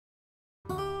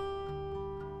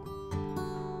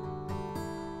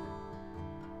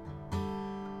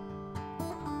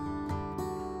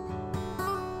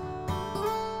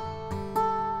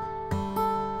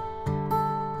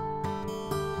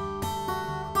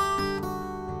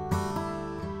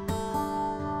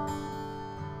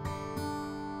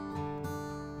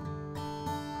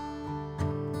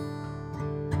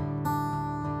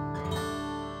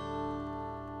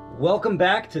Welcome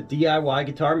back to DIY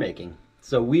guitar making.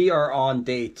 So we are on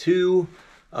day 2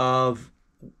 of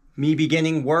me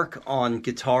beginning work on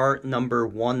guitar number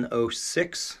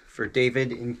 106 for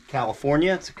David in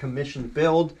California. It's a commissioned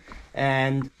build,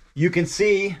 and you can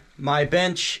see my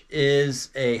bench is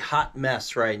a hot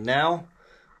mess right now,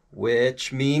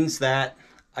 which means that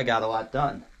I got a lot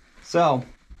done. So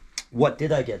what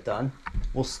did I get done?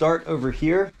 We'll start over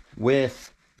here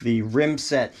with the rim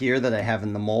set here that I have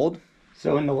in the mold.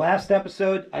 So in the last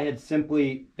episode, I had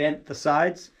simply bent the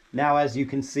sides. Now, as you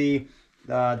can see,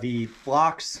 the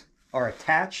blocks are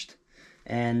attached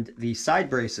and the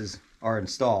side braces are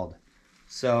installed.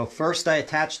 So first I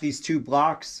attached these 2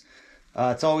 blocks.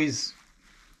 It's always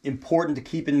important to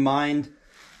keep in mind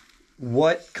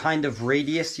what kind of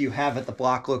radius you have at the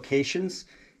block locations.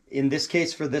 In this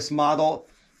case, for this model,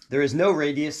 there is no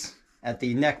radius at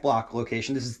the neck block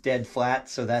location. This is dead flat,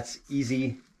 so that's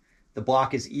easy. The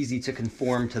block is easy to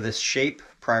conform to this shape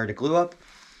prior to glue up.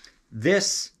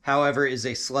 This, however, is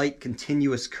a slight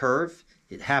continuous curve.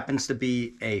 It happens to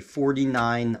be a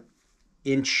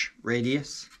 49-inch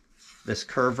radius, this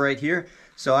curve right here.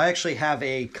 So I actually have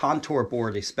a contour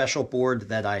board, a special board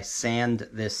that I sand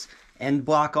this end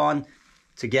block on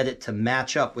to get it to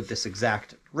match up with this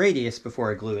exact radius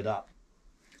before I glue it up.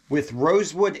 With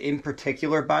rosewood in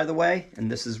particular, by the way,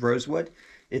 and this is rosewood,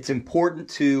 it's important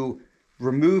to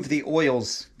remove the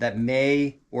oils that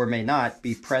may or may not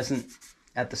be present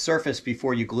at the surface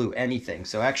before you glue anything.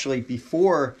 So actually,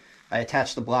 before I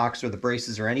attach the blocks or the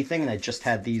braces or anything, and I just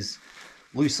had these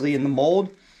loosely in the mold,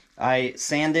 I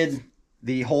sanded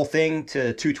the whole thing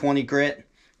to 220 grit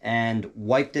and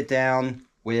wiped it down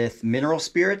with mineral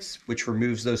spirits, which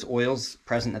removes those oils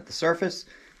present at the surface,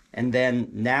 and then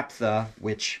naphtha,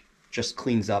 which just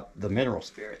cleans up the mineral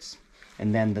spirits.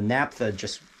 And then the naphtha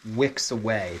just wicks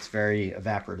away. It's very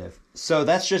evaporative. So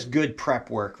that's just good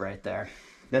prep work right there.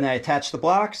 Then I attach the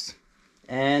blocks,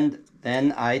 and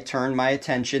then I turn my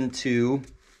attention to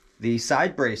the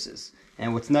side braces.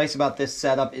 And what's nice about this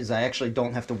setup is I actually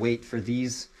don't have to wait for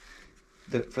these,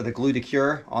 for the glue to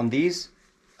cure on these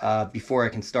before I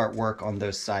can start work on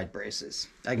those side braces.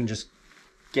 I can just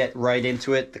get right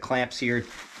into it. The clamps here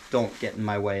don't get in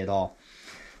my way at all.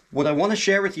 What I want to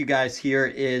share with you guys here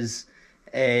is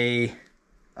a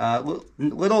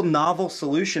little novel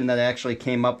solution that I actually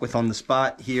came up with on the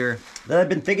spot here that I've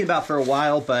been thinking about for a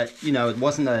while, but you know,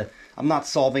 I'm not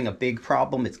solving a big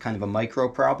problem. It's kind of a micro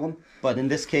problem. But in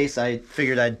this case, I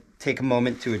figured I'd take a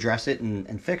moment to address it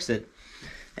and fix it.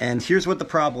 And here's what the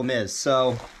problem is.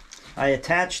 So I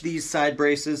attach these side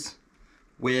braces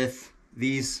with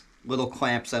these little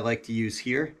clamps I like to use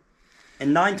here.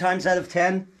 And 9 times out of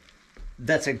 10,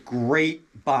 that's a great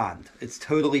bond. It's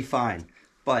totally fine.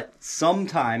 But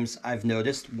sometimes I've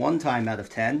noticed 1 time out of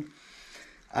 10,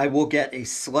 I will get a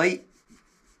slight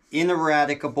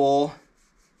ineradicable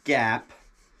gap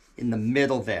in the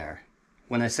middle there.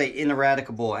 When I say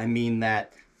ineradicable, I mean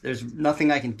that there's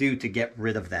nothing I can do to get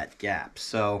rid of that gap.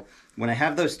 So when I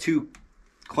have those 2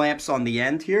 clamps on the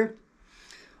end here,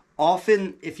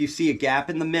 often if you see a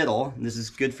gap in the middle, and this is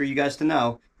good for you guys to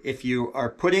know, if you are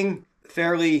putting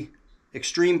fairly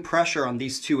extreme pressure on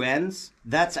these 2 ends,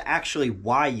 that's actually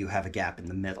why you have a gap in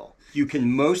the middle. You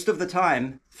can most of the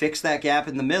time fix that gap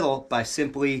in the middle by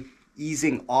simply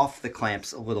easing off the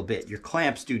clamps a little bit. Your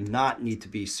clamps do not need to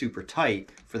be super tight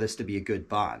for this to be a good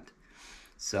bond.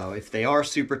 So if they are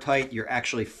super tight, you're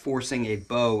actually forcing a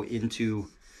bow into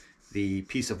the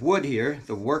piece of wood here,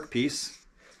 the workpiece.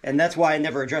 And that's why I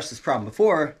never addressed this problem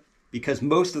before, because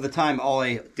most of the time all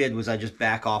I did was I just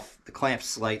back off the clamps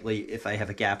slightly if I have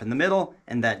a gap in the middle,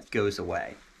 and that goes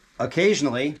away.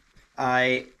 Occasionally,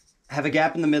 I have a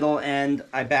gap in the middle and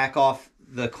I back off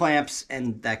the clamps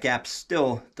and that gap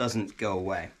still doesn't go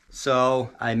away. So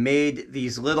I made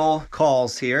these little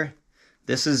cauls here.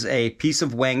 This is a piece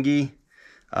of wangi,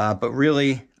 but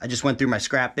really I just went through my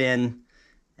scrap bin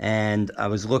and I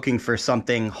was looking for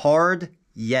something hard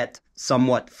yet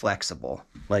somewhat flexible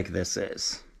like this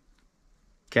is.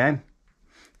 Okay,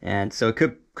 and so it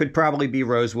could probably be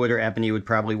rosewood or ebony would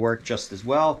probably work just as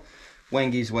well.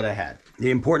 Wangi's what I had.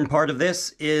 The important part of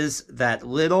this is that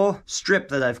little strip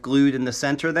that I've glued in the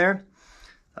center there.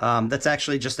 That's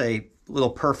actually just a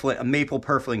little a maple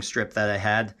purfling strip that I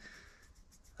had,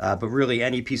 but really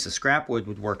any piece of scrap wood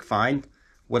would work fine.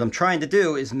 What I'm trying to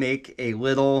do is make a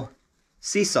little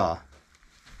seesaw,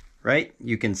 right?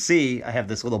 You can see I have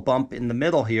this little bump in the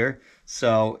middle here.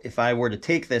 So if I were to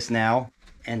take this now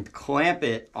and clamp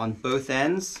it on both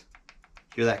ends,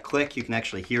 hear that click? You can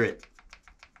actually hear it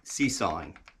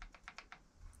seesawing.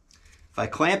 If I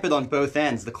clamp it on both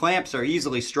ends, the clamps are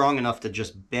easily strong enough to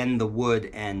just bend the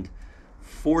wood and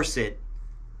force it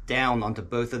down onto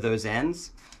both of those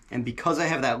ends. And because I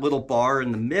have that little bar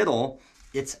in the middle,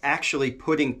 it's actually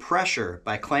putting pressure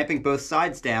by clamping both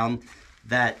sides down.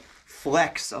 That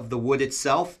flex of the wood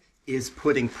itself is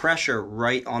putting pressure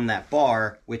right on that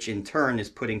bar, which in turn is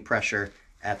putting pressure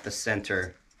at the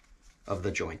center of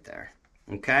the joint there.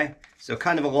 Okay? So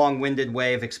kind of a long-winded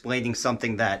way of explaining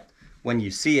something that when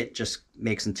you see it just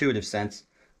makes intuitive sense.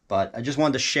 But I just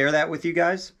wanted to share that with you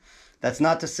guys. That's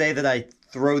not to say that I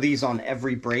throw these on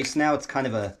every brace now. It's kind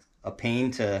of a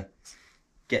pain to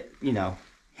get, you know,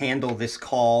 handle this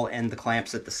call and the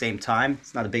clamps at the same time.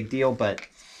 It's not a big deal, but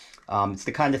it's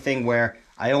the kind of thing where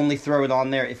I only throw it on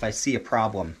there if I see a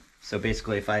problem. So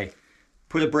basically, if I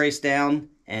put a brace down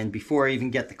and before I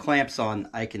even get the clamps on,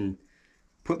 I can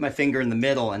put my finger in the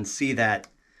middle and see that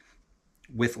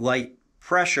with light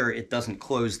pressure, it doesn't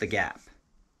close the gap.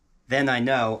 Then I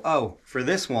know, oh, for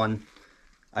this one,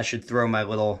 I should throw my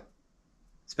little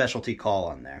specialty call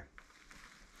on there.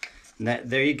 And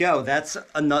there you go. That's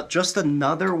just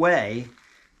another way.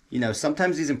 You know,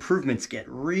 sometimes these improvements get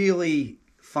really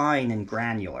fine and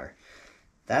granular.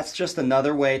 That's just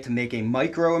another way to make a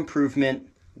micro improvement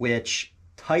which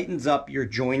tightens up your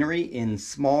joinery in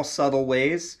small, subtle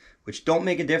ways, which don't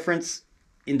make a difference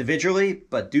individually,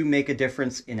 but do make a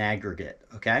difference in aggregate,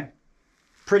 okay?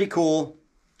 Pretty cool.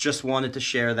 Just wanted to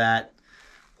share that.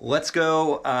 Let's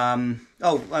go.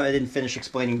 Oh, I didn't finish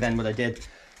explaining then what I did.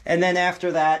 And then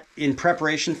after that, in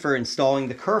preparation for installing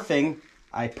the kerfing,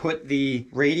 I put the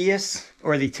radius,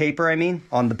 or the taper, I mean,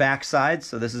 on the back side.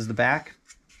 So this is the back.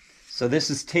 So this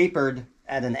is tapered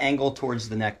at an angle towards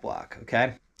the neck block,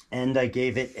 okay? And I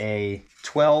gave it a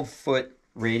 12-foot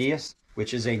radius,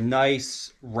 which is a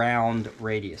nice round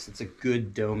radius. It's a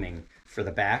good doming for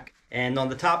the back. And on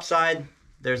the top side,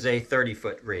 there's a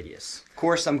 30-foot radius. Of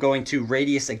course, I'm going to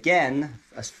radius again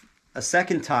a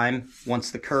second time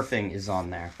once the kerfing is on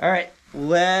there. All right,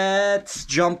 let's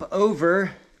jump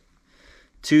over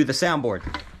to the soundboard.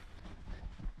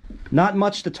 Not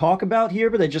much to talk about here,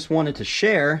 but I just wanted to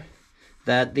share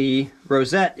that the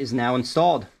Rosette is now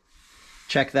installed.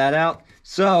 Check that out.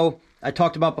 So I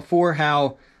talked about before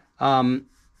how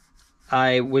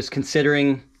I was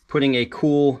considering putting a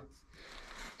cool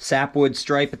sapwood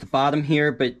stripe at the bottom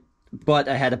here, but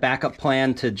I had a backup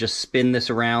plan to just spin this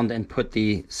around and put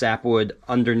the sapwood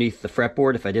underneath the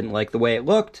fretboard if I didn't like the way it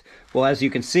looked. Well, as you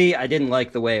can see, I didn't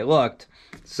like the way it looked,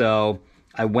 so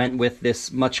I went with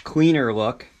this much cleaner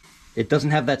look. It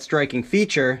doesn't have that striking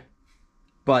feature,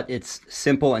 but it's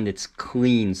simple and it's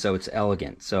clean, so it's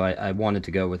elegant. So I wanted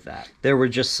to go with that. There were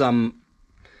just some,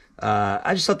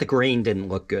 I just thought the grain didn't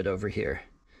look good over here.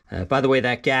 By the way,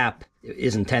 that gap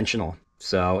is intentional.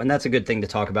 So, and that's a good thing to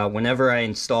talk about. Whenever I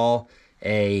install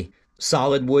a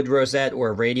solid wood rosette or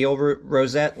a radial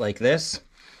rosette like this,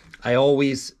 I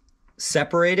always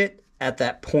separate it at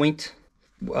that point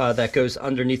that goes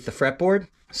underneath the fretboard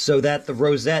so that the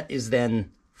rosette is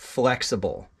then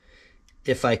flexible.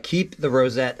 If I keep the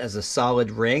rosette as a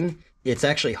solid ring, it's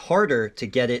actually harder to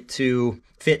get it to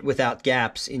fit without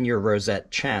gaps in your rosette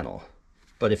channel.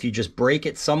 But if you just break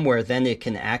it somewhere, then it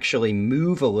can actually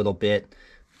move a little bit,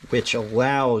 which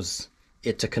allows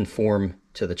it to conform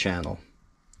to the channel.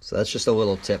 So that's just a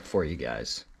little tip for you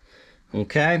guys.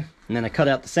 Okay, and then I cut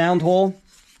out the sound hole,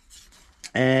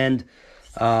 and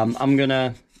I'm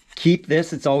gonna keep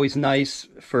this. It's always nice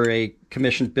for a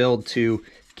commissioned build to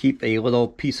keep a little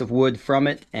piece of wood from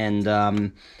it, and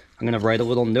I'm gonna write a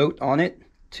little note on it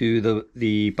to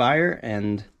the buyer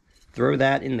and throw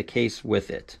that in the case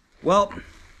with it. Well,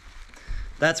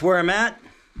 that's where I'm at.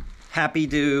 Happy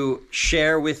to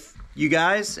share with you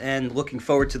guys and looking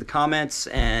forward to the comments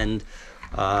and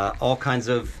all kinds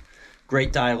of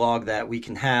great dialogue that we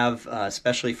can have,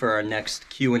 especially for our next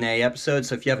Q&A episode.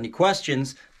 So if you have any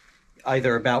questions,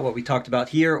 either about what we talked about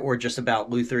here or just about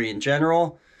lutherie in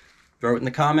general, throw it in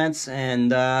the comments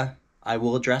and I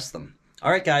will address them.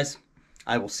 All right, guys.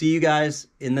 I will see you guys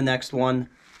in the next one.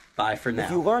 Bye for now.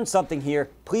 If you learned something here,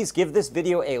 please give this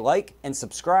video a like and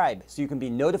subscribe so you can be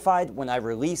notified when I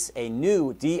release a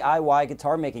new DIY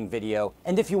guitar making video.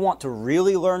 And if you want to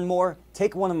really learn more,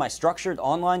 take one of my structured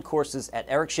online courses at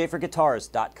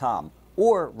ericschaferguitars.com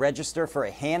or register for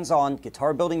a hands-on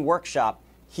guitar building workshop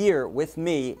here with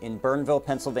me in Burnville,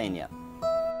 Pennsylvania.